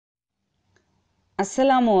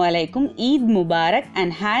Assalamu alaikum, Eid Mubarak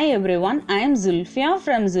and hi everyone, I am Zulfia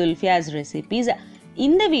from Zulfia's Recipes.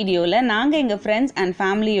 இந்த வீடியோல நாங்க எங்க friends and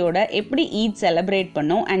ஃபேமிலியோட எப்படி ஈத் செலிப்ரேட்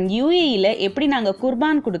பண்ணோம் அண்ட் UAEல எப்படி நாங்க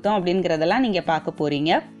குர்பான் கொடுத்தோம் அப்படிங்கறதெல்லாம் நீங்க பார்க்க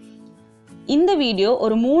போறீங்க. இந்த வீடியோ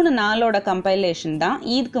ஒரு 3 நாளோட கம்பைலேஷன் தான்.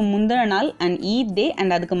 ஈத்க்கு முந்தின நாள் அண்ட் ஈத் டே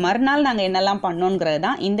அண்ட் அதுக்கு மறுநாள் நாங்கள் என்னெல்லாம் பண்ணோங்கிறது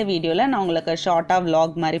தான் இந்த வீடியோவில் நான் உங்களுக்கு ஷார்ட்டாக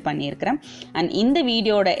vlog மாதிரி பண்ணியிருக்கிறேன். அண்ட் இந்த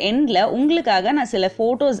வீடியோட எண்டில் உங்களுக்காக நான் சில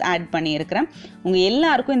ஃபோட்டோஸ் ஆட் பண்ணியிருக்கிறேன். உங்கள்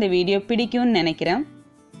எல்லாருக்கும் இந்த வீடியோ பிடிக்கும்னு நினைக்கிறேன்.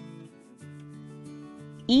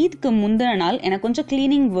 ஈத்க்கு முந்தின நாள் எனக்கு கொஞ்சம்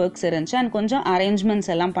க்ளீனிங் ஒர்க்ஸ் இருந்துச்சு அண்ட் கொஞ்சம் அரேஞ்ச்மெண்ட்ஸ்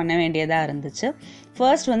எல்லாம் பண்ண வேண்டியதாக இருந்துச்சு.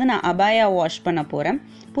 ஃபர்ஸ்ட் நான் அபாயா வாஷ் பண்ண போகிறேன்.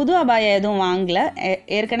 புது அபாயா எதுவும் வாங்கலை.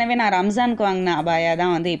 ஏற்கனவே நான் ரம்ஜானுக்கு வாங்கின அபாயா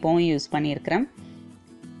தான் இப்போவும் யூஸ் பண்ணியிருக்கிறேன்.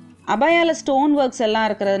 அபாயாவில் ஸ்டோன் ஒர்க்ஸ் எல்லாம்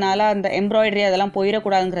இருக்கிறதுனால அந்த எம்ப்ராய்டரி அதெல்லாம்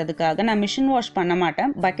போயிடக்கூடாதுங்கிறதுக்காக நான் மிஷின் வாஷ் பண்ண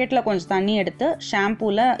மாட்டேன். பக்கெட்டில் கொஞ்சம் தண்ணி எடுத்து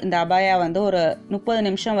ஷாம்பூவில் இந்த அபாயா ஒரு 30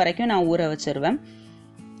 நிமிஷம் வரைக்கும் நான் ஊற வச்சுருவேன்.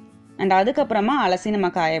 அண்ட் அதுக்கப்புறமா அலசி நம்ம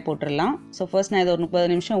காய போட்டுடலாம். ஸோ ஃபர்ஸ்ட் நான் இதை ஒரு 30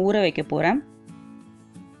 நிமிஷம் ஊற வைக்க போகிறேன்.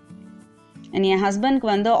 அண்ட் என்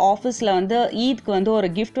ஹஸ்பண்ட்க்கு ஆஃபீஸில் ஈத்க்கு ஒரு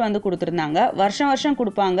கிஃப்ட் கொடுத்துருந்தாங்க. வருஷம்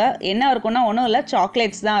கொடுப்பாங்க. என்ன இருக்கும்னா ஒன்றும் இல்லை,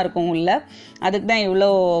 சாக்லேட்ஸ் தான் இருக்கும் உள்ள. அதுக்கு தான் இவ்வளோ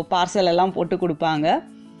பார்சல் எல்லாம் போட்டு கொடுப்பாங்க.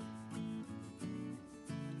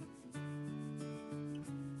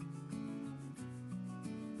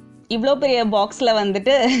 இவ்வளோ பெரிய பாக்ஸில்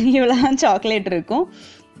இவ்வளோ சாக்லேட் இருக்கும்.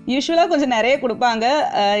 யூஸ்வலாக கொஞ்சம் நிறைய கொடுப்பாங்க.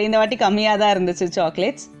 இந்த வாட்டி கம்மியாக தான் இருந்துச்சு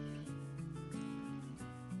சாக்லேட்ஸ்.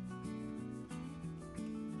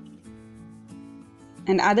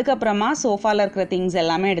 அண்ட் அதுக்கப்புறமா சோஃபாவில் இருக்கிற திங்ஸ்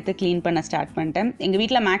எல்லாமே எடுத்து க்ளீன் பண்ண ஸ்டார்ட் பண்ணிட்டேன். எங்கள்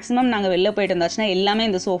வீட்டில் மேக்ஸிமம் நாங்கள் வெளில போயிட்டு இருந்தாச்சுன்னா எல்லாமே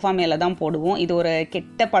இந்த சோஃபா மேலே தான் போடுவோம். இது ஒரு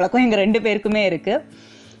கெட்ட பழக்கம் எங்கள் 2 பேருக்குமே இருக்குது.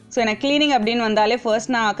 ஸோ எனக்கு க்ளீனிங் அப்படின்னு வந்தாலே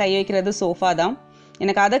ஃபர்ஸ்ட் நான் கை வைக்கிறது சோஃபா தான்.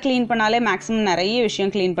 எனக்கு அதை க்ளீன் பண்ணாலே மேக்ஸிமம் நிறைய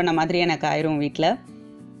விஷயம் க்ளீன் பண்ண மாதிரி எனக்கு ஆயிரும் வீட்டில்.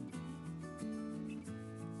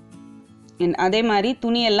 அதே மாதிரி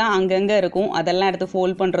துணியெல்லாம் அங்கங்கே இருக்கும். அதெல்லாம் எடுத்து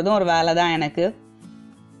ஃபோல்ட் பண்ணுறதும் ஒரு வேலை தான் எனக்கு.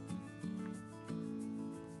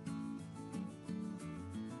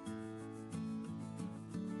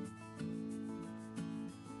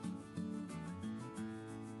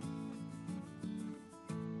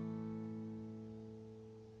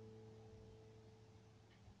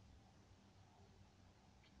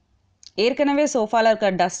 ஏற்கனவே சோஃபாவில் இருக்க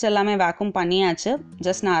டஸ்ட் எல்லாமே வேக்யூம் பண்ணியாச்சு.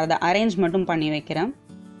 ஜஸ்ட் நான் அதை அரேஞ்ச் மட்டும் பண்ணி வைக்கிறேன்.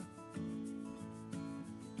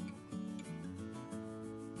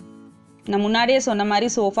 நான் முன்னாடியே சொன்ன மாதிரி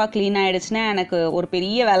சோஃபா க்ளீன் ஆகிடுச்சுன்னா எனக்கு ஒரு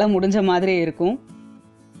பெரிய வேலை முடிஞ்ச மாதிரி இருக்கும்.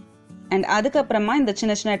 அண்ட் அதுக்கப்புறமா இந்த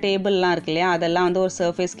சின்ன சின்ன டேபிள்லாம் இருக்கு இல்லையா, அதெல்லாம் ஒரு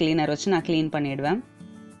சர்ஃபேஸ் கிளீனர் வச்சு நான் க்ளீன் பண்ணிவிடுவேன்.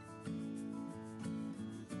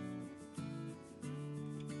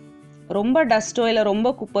 ரொம்ப டஸ்ட்டோ இல்லை ரொம்ப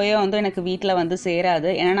குப்பையோ எனக்கு வீட்டில் சேராது.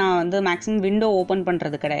 ஏன்னா நான் மேக்ஸிமம் விண்டோ ஓப்பன்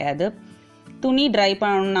பண்ணுறது கிடையாது. துணி ட்ரை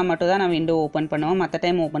பண்ணணும்னா மட்டும் தான் நான் விண்டோ ஓப்பன் பண்ணுவேன். மற்ற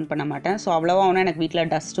டைம் ஓப்பன் பண்ண மாட்டேன். ஸோ அவ்வளோவா எனக்கு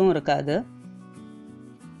வீட்டில் டஸ்ட்டும் இருக்காது.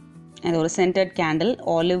 அது ஒரு scented candle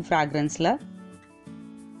olive ஃப்ராக்ரன்ஸில்.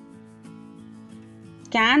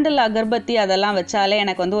 Candle agarbatti அதெல்லாம் வச்சாலே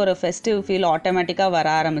எனக்கு ஒரு ஃபெஸ்டிவ் ஃபீல் ஆட்டோமேட்டிக்காக வர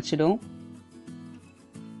ஆரம்பிச்சிடும்.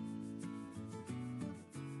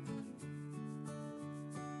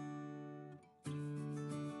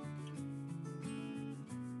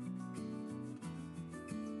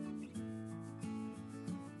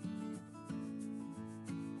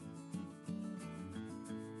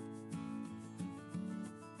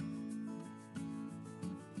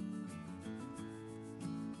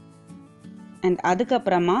 அண்ட்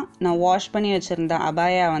அதுக்கப்புறமா நான் வாஷ் பண்ணி வச்சுருந்த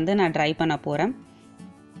அபாயா நான் ட்ரை பண்ண போகிறேன்.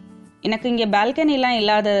 எனக்கு இங்கே பால்கனிலாம்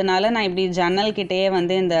இல்லாததுனால நான் இப்படி ஜன்னல்கிட்டேயே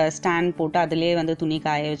இந்த ஸ்டாண்ட் போட்டு அதுலேயே துணி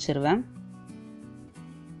காய வச்சுருவேன்.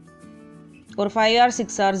 ஒரு 5 or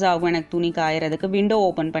 6 hours ஆகும் எனக்கு துணி காயறதுக்கு. விண்டோ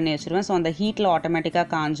ஓப்பன் பண்ணி வச்சுருவேன். ஸோ அந்த ஹீட்டில்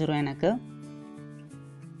ஆட்டோமேட்டிக்காக காஞ்சிரும் எனக்கு.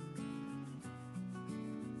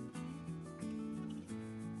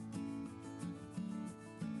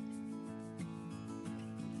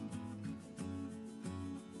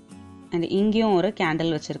 அண்ட் இங்கேயும் ஒரு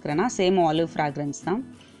கேண்டில் வச்சுருக்கிறேன்னா சேம் ஆலிவ் ஃப்ராக்ரன்ஸ் தான்.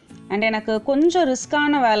 அண்ட் எனக்கு கொஞ்சம்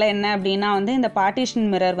ரிஸ்க்கான வேலை என்ன அப்படின்னா இந்த பார்ட்டிஷன்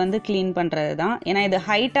மிரர் க்ளீன் பண்ணுறது தான். ஏன்னா இது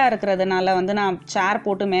ஹைட்டாக இருக்கிறதுனால நான் சேர்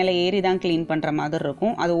போட்டு மேலே ஏறி தான் க்ளீன் பண்ணுற மாதிரி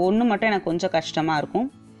இருக்கும். அது ஒன்று மட்டும் எனக்கு கொஞ்சம் கஷ்டமாக இருக்கும்.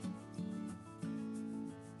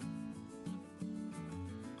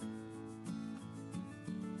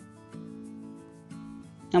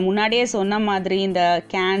 நான் முன்னாடியே சொன்ன மாதிரி இந்த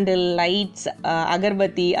கேண்டில், லைட்ஸ்,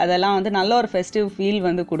 அகர்பத்தி அதெல்லாம் நல்ல ஒரு ஃபெஸ்டிவ்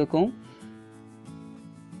ஃபீல் கொடுக்கும்.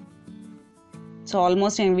 ஸோ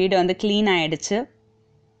ஆல்மோஸ்ட் என் வீடு க்ளீன் ஆகிடுச்சு.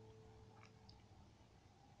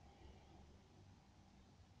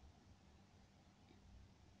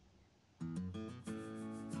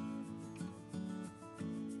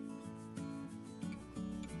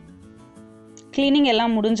 க்ளீனிங்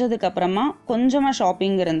எல்லாம் முடிஞ்சதுக்கப்புறமா கொஞ்சமாக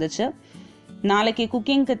ஷாப்பிங் இருந்துச்சு. நாளைக்கு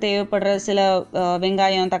குக்கிங்க்கு தேவைப்படுற சில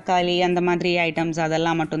வெங்காயம், தக்காளி அந்த மாதிரி ஐட்டம்ஸ்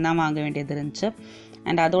அதெல்லாம் மட்டும்தான் வாங்க வேண்டியது இருந்துச்சு.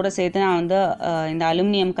 அண்ட் அதோடு சேர்த்து நான் வந்து இந்த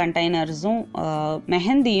அலுமினியம் கண்டெய்னர்ஸும்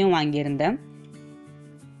மெஹந்தியும் வாங்கியிருந்தேன்.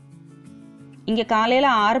 இங்கே காலையில்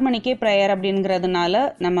 6 மணிக்கே ப்ரேயர் அப்படிங்கிறதுனால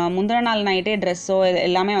நம்ம முந்தின நாள் நைட்டே ட்ரெஸ்ஸோ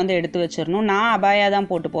எல்லாமே வந்து எடுத்து வச்சிடணும். நான் அபாயா தான்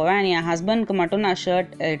போட்டு போவேன். என் ஹஸ்பண்ட்க்கு மட்டும் நான்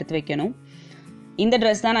ஷர்ட் எடுத்து வைக்கணும். இந்த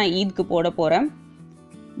ட்ரெஸ் தான் நான் ஈத்க்கு போட போகிறேன்.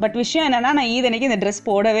 பட் விஷயம் என்னென்னா, நான் ஈத் அன்றைக்கி இந்த ட்ரெஸ்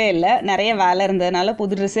போடவே இல்லை. நிறைய வேலை இருந்ததுனால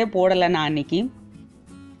புது ட்ரெஸ்ஸே போடலை நான் அன்றைக்கி.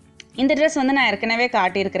 இந்த ட்ரெஸ் வந்து நான் ஏற்கனவே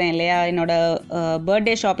காட்டியிருக்கிறேன் இல்லையா, என்னோடய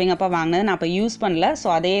பர்த்டே ஷாப்பிங் அப்போ வாங்கினது. நான் இப்போ யூஸ் பண்ணல. ஸோ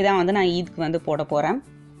அதே தான் வந்து நான் ஈத்க்கு வந்து போட போகிறேன்.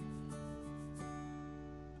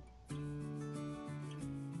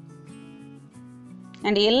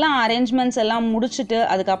 அண்ட் எல்லா அரேஞ்ச்மெண்ட்ஸ் எல்லாம் முடிச்சுட்டு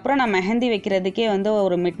அதுக்கப்புறம் நான் மெஹந்தி வைக்கிறதுக்கே வந்து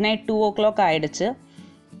ஒரு மிட்நைட் 2 o'clock ஆகிடுச்சு.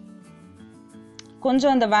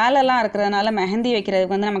 கொஞ்சம் அந்த வேலைலாம் இருக்கிறதுனால மெஹந்தி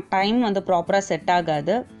வைக்கிறதுக்கு வந்து நமக்கு டைம் வந்து ப்ராப்பராக செட்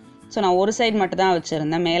ஆகாது. ஸோ நான் ஒரு சைடு மட்டும் தான்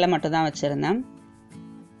வச்சுருந்தேன், மேலே மட்டும் தான் வச்சுருந்தேன்.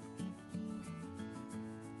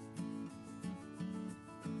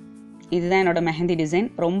 இதுதான் என்னோடய மெஹந்தி டிசைன்.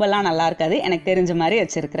 ரொம்பலாம் நல்லா இருக்காது, எனக்கு தெரிஞ்ச மாதிரி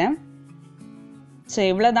வச்சுருக்கிறேன். ஸோ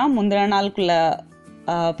இவ்வளோ தான் முந்தின நாளுக்குள்ள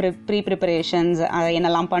ப்ரிப்பரேஷன்ஸ்,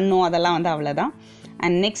 என்னெல்லாம் பண்ணும் அதெல்லாம் வந்து அவ்வளோதான்.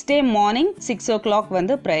 And next day morning 6 o'clock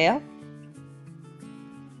வந்து ப்ரேயர்.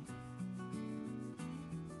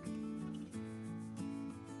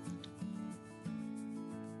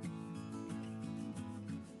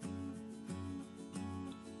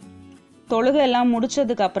 தொழுகை எல்லாம்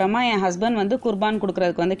முடிச்சதுக்கு அப்புறமா என் ஹஸ்பண்ட் வந்து குர்பான்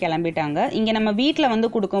கொடுக்கறதுக்கு வந்து கிளம்பிட்டாங்க. இங்கே நம்ம வீட்டில் வந்து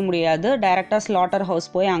கொடுக்க முடியாது, டைரெக்டாக ஸ்லாட்டர் ஹவுஸ்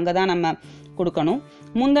போய் அங்கே தான் நம்ம கொடுக்கணும்.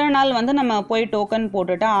 முந்தின நாள் வந்து நம்ம போய் டோக்கன்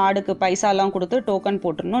போட்டுட்டு ஆடுக்கு பைசாலாம் கொடுத்து டோக்கன்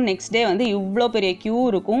போட்டுடணும். நெக்ஸ்ட் டே வந்து இவ்வளோ பெரிய க்யூ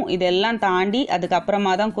இருக்கும். இதெல்லாம் தாண்டி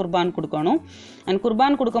அதுக்கப்புறமா தான் குர்பான் கொடுக்கணும். அண்ட்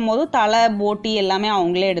குர்பான் கொடுக்கும் போது தலை, போட்டி எல்லாமே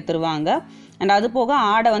அவங்களே எடுத்துருவாங்க. அண்ட் அது போக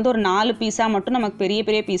ஆடை வந்து ஒரு 4 பீஸாக மட்டும் நமக்கு பெரிய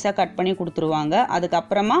பெரிய பீஸாக கட் பண்ணி கொடுத்துருவாங்க.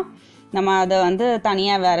 அதுக்கப்புறமா நம்ம அதை வந்து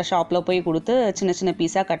தனியாக வேறு ஷாப்பில் போய் கொடுத்து சின்ன சின்ன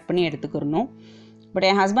பீஸாக கட் பண்ணி எடுத்துக்கிறணும். பட்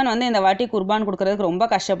என் ஹஸ்பண்ட் வந்து இந்த வாட்டி குர்பான் கொடுக்குறதுக்கு ரொம்ப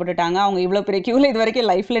கஷ்டப்பட்டுட்டாங்க. அவங்க இவ்வளோ பெரிய க்யூவில் இது வரைக்கும்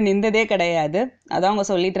லைஃப்பில் நின்றதே கிடையாது. அதான் அவங்க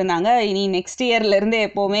சொல்லிட்டு இருந்தாங்க, இனி நெக்ஸ்ட் இயர்லேருந்து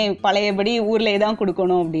எப்போவுமே பழையபடி ஊர்லேயே தான்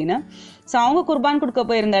கொடுக்கணும் அப்படின்னு. ஸோ அவங்க குர்பான் கொடுக்க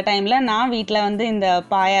போயிருந்த டைமில் நான் வீட்டில் வந்து இந்த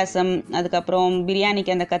பாயாசம், அதுக்கப்புறம்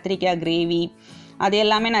பிரியாணிக்கு அந்த கத்திரிக்காய் கிரேவி அது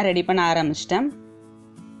எல்லாமே நான் ரெடி பண்ண ஆரம்பிச்சிட்டேன்.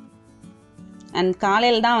 அண்ட்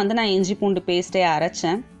காலையில் தான் வந்து நான் இஞ்சி பூண்டு பேஸ்ட்டே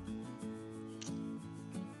அரைச்சேன்.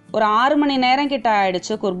 ஒரு 6 மணி நேரம் கிட்ட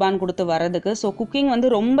ஆயிடுச்சு குர்பான் கொடுத்து வர்றதுக்கு. ஸோ குக்கிங் வந்து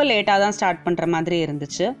ரொம்ப லேட்டாக தான் ஸ்டார்ட் பண்ணுற மாதிரி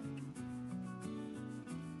இருந்துச்சு.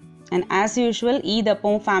 அண்ட் ஆஸ் யூஷுவல் ஈத்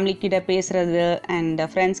அப்போ ஃபேமிலி கிட்ட பேசுறது அண்ட்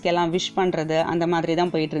ஃப்ரெண்ட்ஸ்க்கு எல்லாம் விஷ் பண்ணுறது அந்த மாதிரி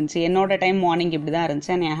தான் போயிட்டு இருந்துச்சு. என்னோட டைம் மார்னிங் இப்படி தான்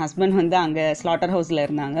இருந்துச்சு. அண்ட் என் ஹஸ்பண்ட் வந்து அங்கே ஸ்லாட்டர் ஹவுஸில்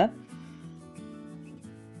இருந்தாங்க.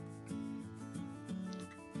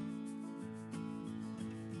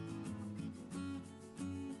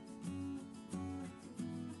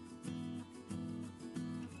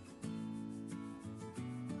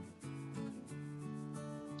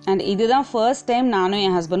 அண்ட் இதுதான் ஃபர்ஸ்ட் டைம் நானும்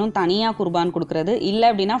என் ஹஸ்பண்டும் தனியாக குர்பான் கொடுக்குறது. இல்லை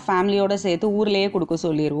அப்படின்னா ஃபேமிலியோடு சேர்த்து ஊர்லேயே கொடுக்க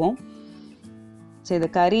சொல்லிடுவோம். ஸோ இது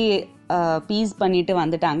கறி பீஸ் பண்ணிவிட்டு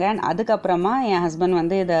வந்துட்டாங்க. அண்ட் அதுக்கப்புறமா என் ஹஸ்பண்ட்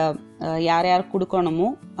வந்து இதை யார் யார்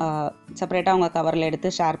கொடுக்கணுமோ செப்பரேட்டாக அவங்க கவரில்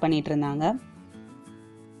எடுத்து ஷேர் பண்ணிகிட்டு இருந்தாங்க.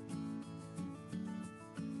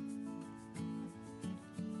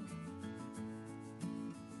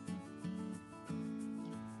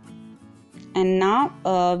 அண்ட் நான்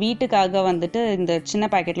வீட்டுக்காக வந்துட்டு இந்த சின்ன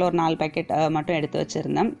பேக்கெட்டில் ஒரு 4 பேக்கெட் மட்டும் எடுத்து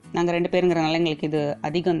வச்சுருந்தேன். நாங்கள் 2 பேருங்கிறனால எங்களுக்கு இது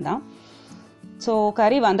அதிகம்தான். ஸோ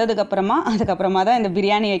கறி வந்ததுக்கப்புறமா அதுக்கப்புறமா தான் இந்த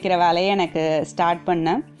பிரியாணி வைக்கிற வேலையை எனக்கு ஸ்டார்ட்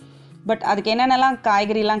பண்ணேன். பட் அதுக்கு என்னென்னலாம்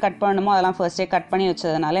காய்கறிலாம் கட் பண்ணணுமோ அதெல்லாம் ஃபர்ஸ்டே கட் பண்ணி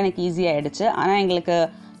வச்சதுனால எனக்கு ஈஸியாகிடுச்சு. ஆனால் எங்களுக்கு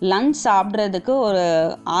லன்ச் சாப்பிட்றதுக்கு ஒரு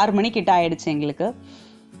 6 மணிக்கிட்ட ஆகிடுச்சு எங்களுக்கு.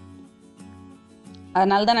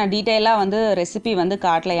 அதனால தான் நான் டீட்டெயிலாக வந்து ரெசிபி வந்து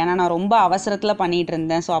காட்டல. ஏன்னா நான் ரொம்ப அவசரத்தில் பண்ணிகிட்டு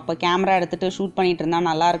இருந்தேன். ஸோ அப்போ கேமரா எடுத்துகிட்டு ஷூட் பண்ணிகிட்டு இருந்தால்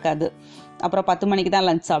நல்லா இருக்காது. அப்புறம் 10 மணிக்கு தான்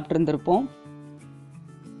லஞ்ச் சாப்பிட்டு இருந்திருப்போம்.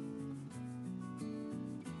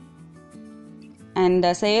 அண்ட்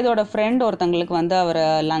சையதோட ஃப்ரெண்ட் ஒருத்தங்களுக்கு வந்து அவர்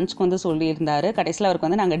லஞ்சுக்கு வந்து சொல்லியிருந்தார். கடைசியில் அவருக்கு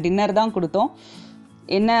வந்து நாங்கள் டின்னர் தான் கொடுத்தோம்.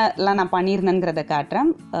 என்னெல்லாம் நான் பண்ணியிருந்தேங்கிறத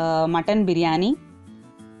காட்டுறேன். மட்டன் பிரியாணி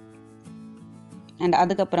அண்ட்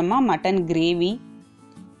அதுக்கப்புறமா மட்டன் கிரேவி.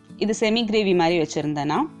 இது செமி கிரேவி மாதிரி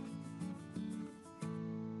வச்சுருந்தேன்னா.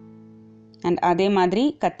 அண்ட் அதே மாதிரி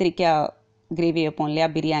கத்திரிக்காய் கிரேவி வைப்போம் இல்லையா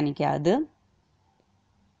பிரியாணிக்கு, அது.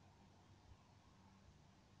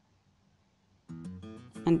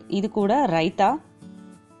 அண்ட் இது கூட ரைத்தா.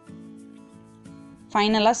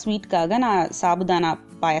 ஃபைனலாக ஸ்வீட்காக நான் சாபுதானா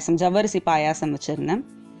பாயாசம், ஜவ்வரிசி பாயாசம் வச்சுருந்தேன்.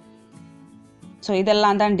 ஸோ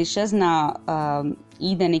இதெல்லாம் தான் டிஷ்ஷஸ் நான்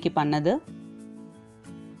ஈத் அன்னைக்கு பண்ணது.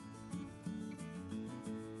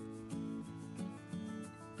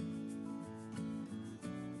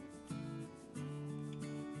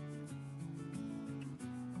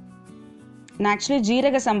 நான் ஆக்சுவலி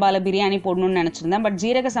ஜீரக சம்பாவில் பிரியாணி போடணும்னு நினச்சிருந்தேன். பட்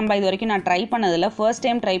ஜீரக சம்பா இது வரைக்கும் நான் ட்ரை பண்ணதில்லை. ஃபர்ஸ்ட்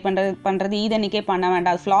டைம் ட்ரை பண்ணுறது ஈத் அன்றைக்கே பண்ண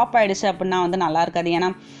வேண்டாம், அது ஃப்ளாப் ஆகிடுச்சு அப்படின்னா வந்து நல்லா இருக்காது. ஏன்னா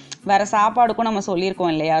வேறு சாப்பாடுக்கும் நம்ம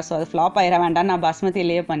சொல்லியிருக்கோம் இல்லையா, ஸோ அது ஃப்ளாப் ஆகிட வேண்டாம், நான்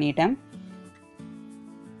பாஸ்மதியிலேயே பண்ணிட்டேன்.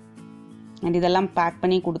 அண்ட் இதெல்லாம் பேக்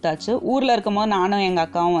பண்ணி கொடுத்தாச்சு. ஊரில் இருக்கும்போது நானும் எங்கள்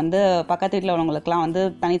அக்காவும் வந்து பக்கத்து வீட்டில் உள்ளவங்களுக்குலாம் வந்து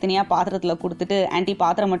தனித்தனியாக பாத்திரத்தில் கொடுத்துட்டு ஆன்ட்டி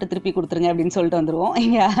பாத்திரம் மட்டும் திருப்பி கொடுத்துருங்க அப்படின்னு சொல்லிட்டு வந்துடுவோம்.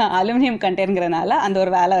 இங்கே அலுமினியம் கண்டெய்னருங்கிறனால அந்த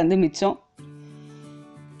ஒரு வேலை வந்து மிச்சம்.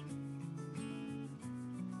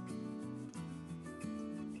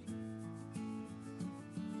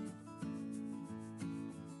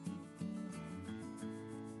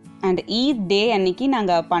 அண்ட் ஈத் டே அன்னைக்கு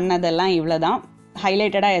நாங்கள் பண்ணதெல்லாம் இவ்வளோ தான்,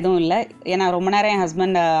 ஹைலைட்டடாக எதுவும் இல்லை. ஏன்னா ரொம்ப நேரம் என்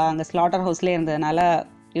ஹஸ்பண்ட் அங்கே ஸ்லாட்டர் ஹவுஸ்லேயே இருந்ததுனால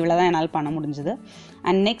இவ்வளோ தான் என்னால் பண்ண முடிஞ்சுது.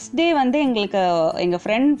 அண்ட் நெக்ஸ்ட் டே வந்து எங்களுக்கு எங்கள்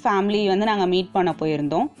ஃப்ரெண்ட் ஃபேமிலி வந்து நாங்கள் மீட் பண்ண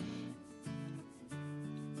போயிருந்தோம்.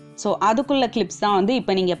 ஸோ அதுக்குள்ள கிளிப்ஸ் தான் வந்து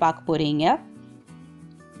இப்போ நீங்கள் பார்க்க போகிறீங்க.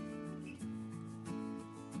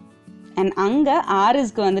 அண்ட் அங்கே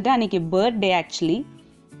ஆரிஸ்க்கு வந்துட்டு அன்றைக்கி பர்த்டே ஆக்சுவலி.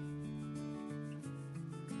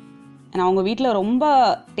 நான் அவங்க வீட்டில் ரொம்ப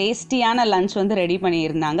டேஸ்டியான லன்ச் வந்து ரெடி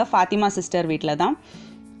பண்ணியிருந்தாங்க. ஃபாத்திமா சிஸ்டர் வீட்டில் தான்.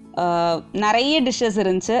 நிறைய டிஷ்ஷஸ்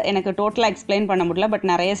இருந்துச்சு, எனக்கு டோட்டலாக எக்ஸ்பிளைன் பண்ண முடியல, பட்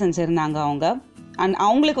நிறைய செஞ்சுருந்தாங்க அவங்க. அண்ட்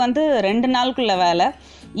அவங்களுக்கு வந்து 2 நாளுக்குள்ள வேலை.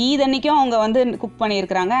 ஈத் அன்னைக்கும் அவங்க வந்து குக்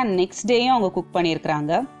பண்ணியிருக்கிறாங்க, அண்ட் நெக்ஸ்ட் டேயும் அவங்க குக்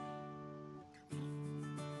பண்ணியிருக்கிறாங்க.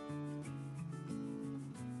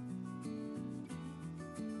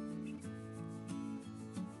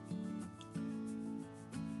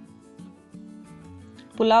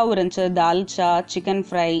 புலாவ் இருந்துச்சு, தால்ச்சா, சிக்கன்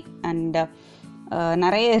ஃப்ரை அண்ட்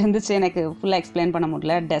நிறைய இருந்துச்சு, எனக்கு ஃபுல்லாக எக்ஸ்பிளைன் பண்ண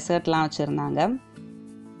முடியல. டெசர்ட்லாம் வச்சுருந்தாங்க.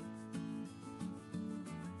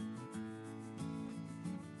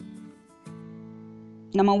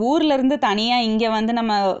 நம்ம ஊர்லேருந்து தனியாக இங்கே வந்து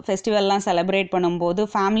நம்ம ஃபெஸ்டிவல்லாம் செலிப்ரேட் பண்ணும்போது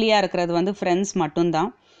ஃபேமிலியாக இருக்கிறது வந்து ஃப்ரெண்ட்ஸ்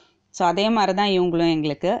மட்டும்தான். ஸோ அதே மாதிரி தான் இவங்களும்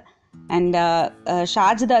எங்களுக்கு. அண்ட்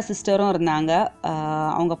ஷாஜிதா சிஸ்டரும் இருந்தாங்க,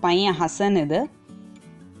 அவங்க பையன் ஹசன். இது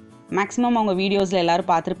மேக்ஸிமம் அவங்க வீடியோஸில் எல்லோரும்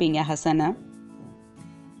பார்த்துருப்பீங்க ஹசனை.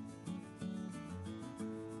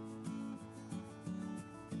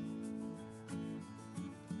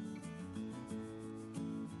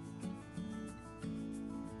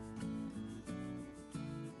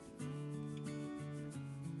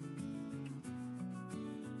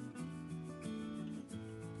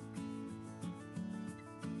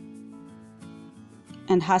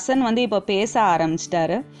 அண்ட் ஹசன் வந்து இப்போ பேச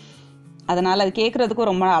ஆரம்பிச்சிட்டாரு, அதனால் அது கேட்குறதுக்கும்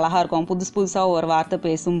ரொம்ப அழகாக இருக்கும், புதுசாக ஒரு வார்த்தை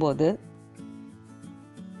பேசும்போது.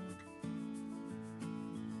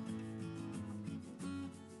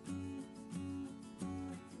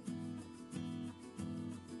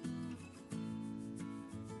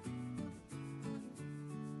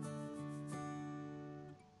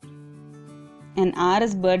 அண்ட்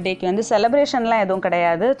ஆர்எஸ் பர்த்டேக்கு வந்து செலிப்ரேஷன்லாம் எதுவும்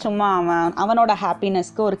கிடையாது, சும்மா அவனோட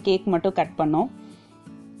ஹாப்பினஸ்க்கு ஒரு கேக் மட்டும் கட் பண்ணோம்.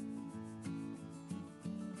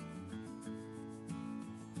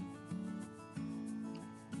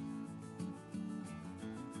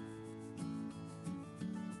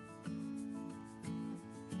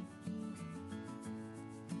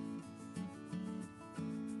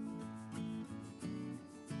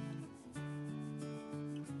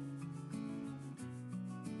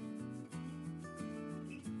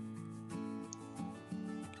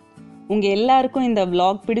 உங்கள் எல்லாருக்கும் இந்த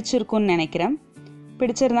vlog பிடிச்சிருக்குன்னு நினைக்கிறேன்.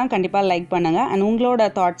 பிடிச்சிருந்தா கண்டிப்பாக லைக் பண்ணுங்கள். அண்ட் உங்களோட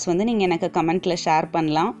தாட்ஸ் வந்து நீங்கள் எனக்கு கமெண்ட்டில் ஷேர்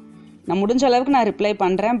பண்ணலாம். நான் முடிஞ்ச அளவுக்கு நான் ரிப்ளை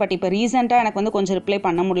பண்ணுறேன். பட் இப்போ ரீசெண்டாக எனக்கு வந்து கொஞ்சம் ரிப்ளை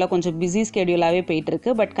பண்ண முடியல, கொஞ்சம் பிஸி ஸ்கெடியூலாகவே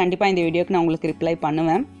போயிட்டுருக்கு. பட் கண்டிப்பாக இந்த வீடியோக்கு நான் உங்களுக்கு ரிப்ளை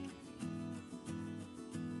பண்ணுவேன்.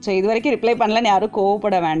 ஸோ இது வரைக்கும் ரிப்ளை பண்ணலன்னு யாரும்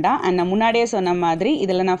கோவப்பட வேண்டாம். அண்ட் நான் முன்னாடியே சொன்ன மாதிரி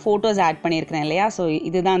இதில் நான் ஃபோட்டோஸ் ஆட் பண்ணியிருக்கிறேன் இல்லையா, ஸோ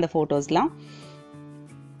இதுதான் அந்த ஃபோட்டோஸ்லாம்.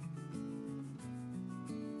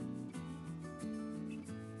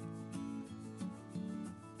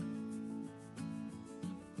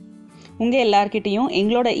 உங்கள் எல்லார்கிட்டையும்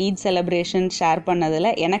எங்களோட ஈத் செலிப்ரேஷன் ஷேர் பண்ணதில்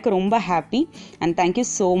எனக்கு ரொம்ப happy and thank you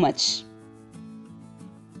so much.